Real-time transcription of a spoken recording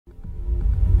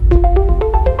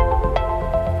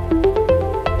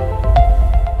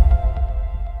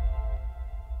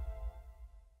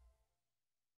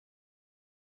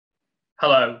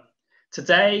Hello.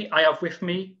 Today I have with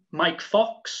me Mike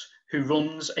Fox, who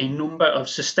runs a number of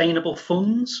sustainable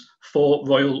funds for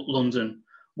Royal London.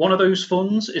 One of those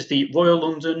funds is the Royal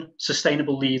London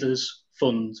Sustainable Leaders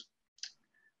Fund.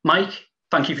 Mike,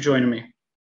 thank you for joining me.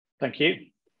 Thank you.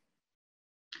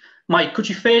 Mike, could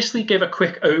you firstly give a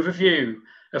quick overview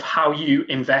of how you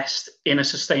invest in a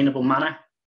sustainable manner?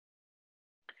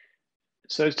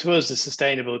 So to us, the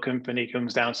sustainable company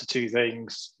comes down to two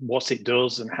things: what it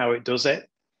does and how it does it.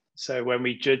 So when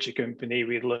we judge a company,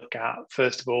 we look at,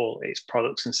 first of all, its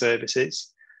products and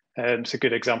services. So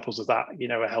good examples of that,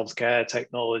 a healthcare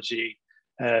technology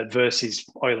versus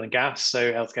oil and gas.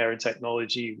 So healthcare and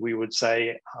technology, we would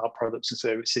say, are products and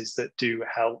services that do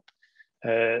help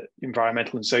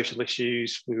environmental and social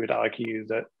issues. We would argue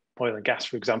that oil and gas,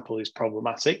 for example, is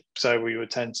problematic. So we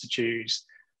would tend to choose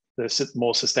the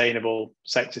more sustainable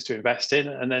sectors to invest in.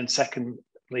 And then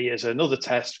secondly, as another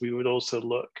test, we would also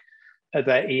look at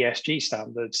their ESG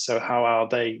standards. So how are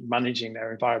they managing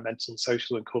their environmental,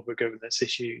 social, and corporate governance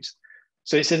issues?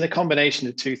 So it's in the combination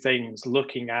of two things,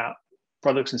 looking at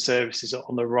products and services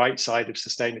on the right side of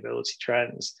sustainability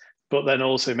trends, but then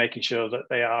also making sure that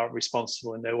they are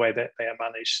responsible in the way that they are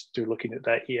managed through looking at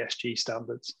their ESG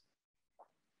standards.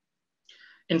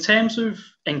 In terms of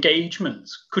engagement,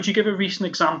 could you give a recent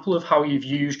example of how you've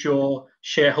used your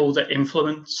shareholder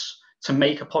influence to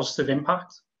make a positive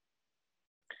impact?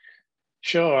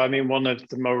 Sure. I mean, one of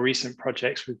the more recent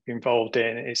projects we've been involved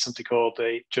in is something called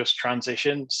the Just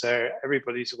Transition. So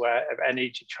everybody's aware of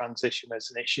energy transition as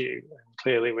an issue. And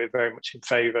clearly, we're very much in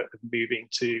favour of moving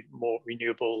to more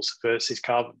renewables versus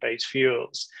carbon-based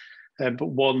fuels. But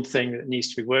one thing that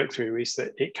needs to be worked through is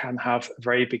that it can have a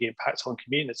very big impact on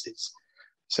communities.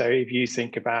 So if you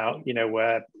think about,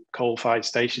 where coal-fired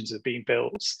stations have been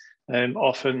built,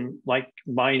 often like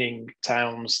mining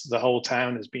towns, the whole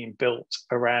town has been built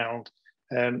around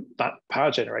that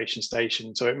power generation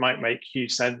station. So it might make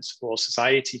huge sense for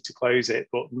society to close it,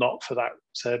 but not for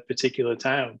that particular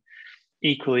town.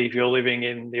 Equally, if you're living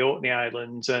in the Orkney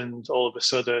Islands and all of a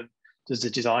sudden there's a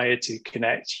desire to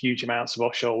connect huge amounts of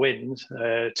offshore wind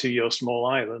to your small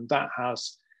island, that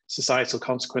has societal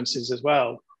consequences as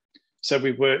well. So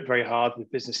we work very hard with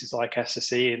businesses like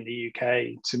SSE in the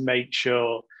UK to make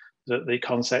sure that the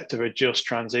concept of a just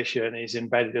transition is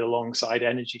embedded alongside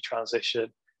energy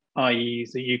transition, i.e.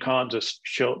 that you can't just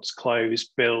shut, close,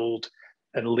 build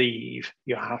and leave.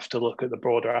 You have to look at the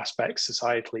broader aspects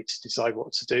societally to decide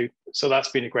what to do. So that's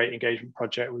been a great engagement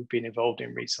project we've been involved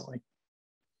in recently.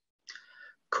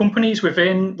 Companies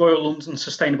within Royal London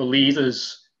Sustainable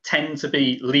Leaders tend to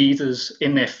be leaders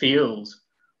in their field.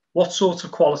 What sort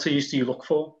of qualities do you look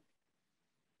for?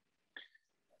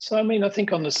 So, I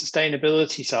think on the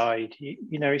sustainability side,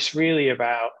 it's really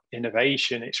about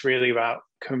innovation. It's really about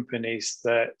companies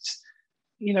that,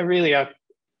 really are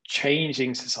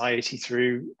changing society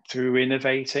through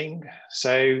innovating.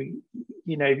 So,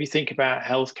 if you think about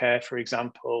healthcare, for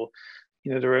example,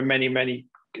 there are many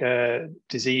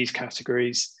disease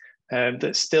categories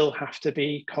that still have to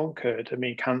be conquered.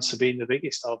 Cancer being the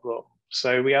biggest of them.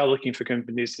 So we are looking for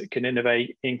companies that can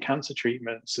innovate in cancer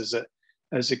treatments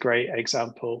as a great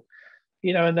example.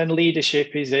 And then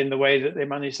leadership is in the way that they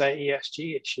manage their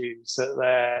ESG issues, that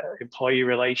their employee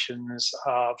relations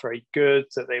are very good,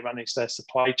 that they manage their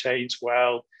supply chains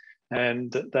well, and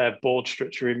that their board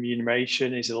structure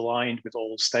remuneration is aligned with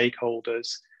all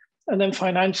stakeholders. And then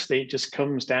financially, it just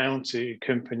comes down to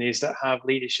companies that have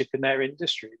leadership in their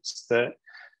industries, that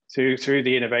through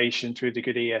the innovation, through the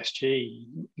good ESG,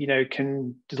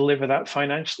 can deliver that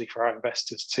financially for our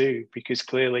investors too, because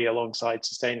clearly alongside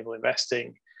sustainable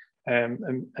investing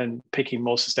and picking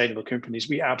more sustainable companies,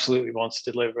 we absolutely want to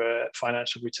deliver a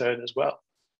financial return as well.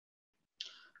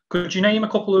 Could you name a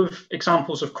couple of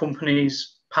examples of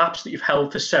companies, perhaps that you've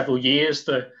held for several years,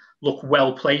 that look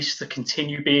well placed to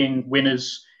continue being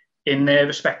winners in their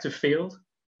respective field?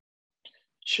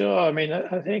 Sure.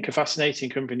 I think a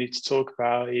fascinating company to talk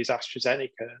about is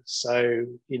AstraZeneca. So,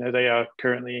 they are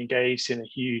currently engaged in a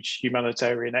huge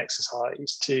humanitarian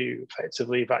exercise to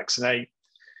effectively vaccinate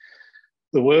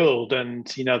the world. And,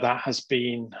 that has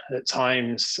been at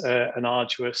times an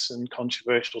arduous and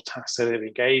controversial task that they've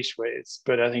engaged with.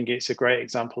 But I think it's a great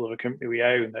example of a company we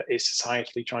own that is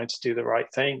societally trying to do the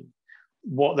right thing.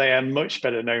 What they are much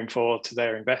better known for to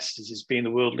their investors is being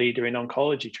the world leader in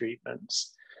oncology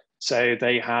treatments. So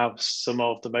they have some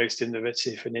of the most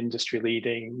innovative and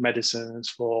industry-leading medicines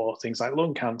for things like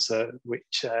lung cancer,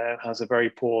 which has a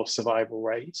very poor survival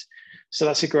rate. So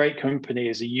that's a great company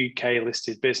as a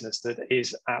UK-listed business that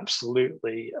is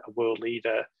absolutely a world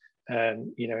leader,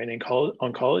 in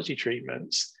oncology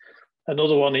treatments.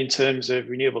 Another one in terms of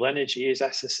renewable energy is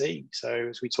SSE. So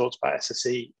as we talked about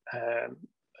SSE,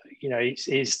 it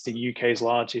is the UK's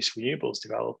largest renewables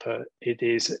developer. It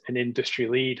is an industry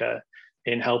leader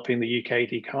in helping the UK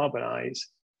decarbonise.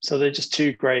 So they're just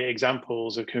two great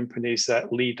examples of companies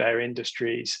that lead their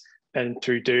industries and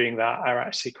through doing that are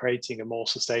actually creating a more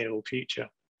sustainable future.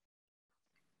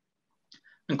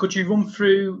 And could you run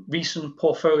through recent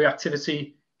portfolio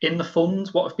activity in the fund?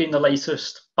 What have been the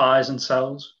latest buys and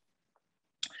sells?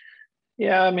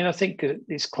 Yeah, I mean, I think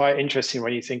it's quite interesting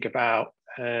when you think about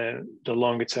the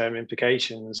longer term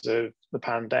implications of the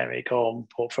pandemic on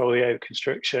portfolio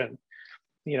construction.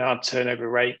 Our turnover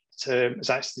rate has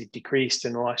actually decreased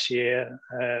in the last year.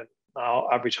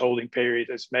 Our average holding period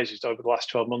as measured over the last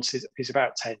 12 months is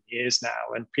about 10 years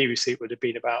now, and previously it would have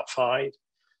been about 5.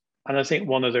 And I think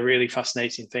one of the really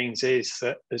fascinating things is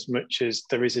that as much as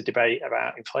there is a debate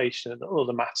about inflation and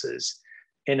other matters,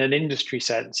 in an industry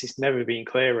sense, it's never been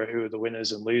clearer who the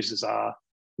winners and losers are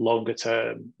longer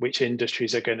term, which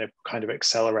industries are going to kind of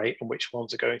accelerate and which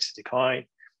ones are going to decline.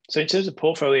 So in terms of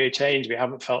portfolio change, we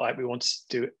haven't felt like we wanted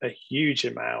to do a huge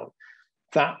amount.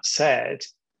 That said,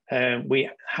 we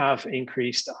have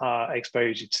increased our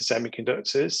exposure to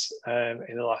semiconductors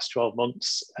in the last 12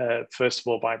 months, first of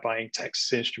all by buying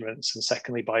Texas Instruments and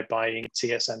secondly by buying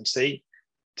TSMC.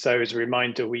 So as a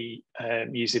reminder, we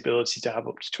use the ability to have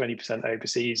up to 20%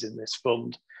 overseas in this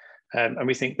fund. And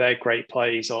we think they're great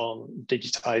plays on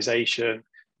digitization,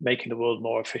 making the world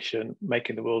more efficient,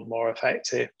 making the world more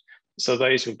effective. So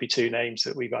those would be two names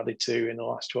that we've added to in the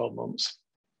last 12 months.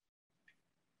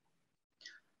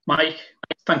 Mike,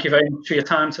 thank you very much for your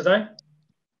time today.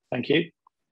 Thank you.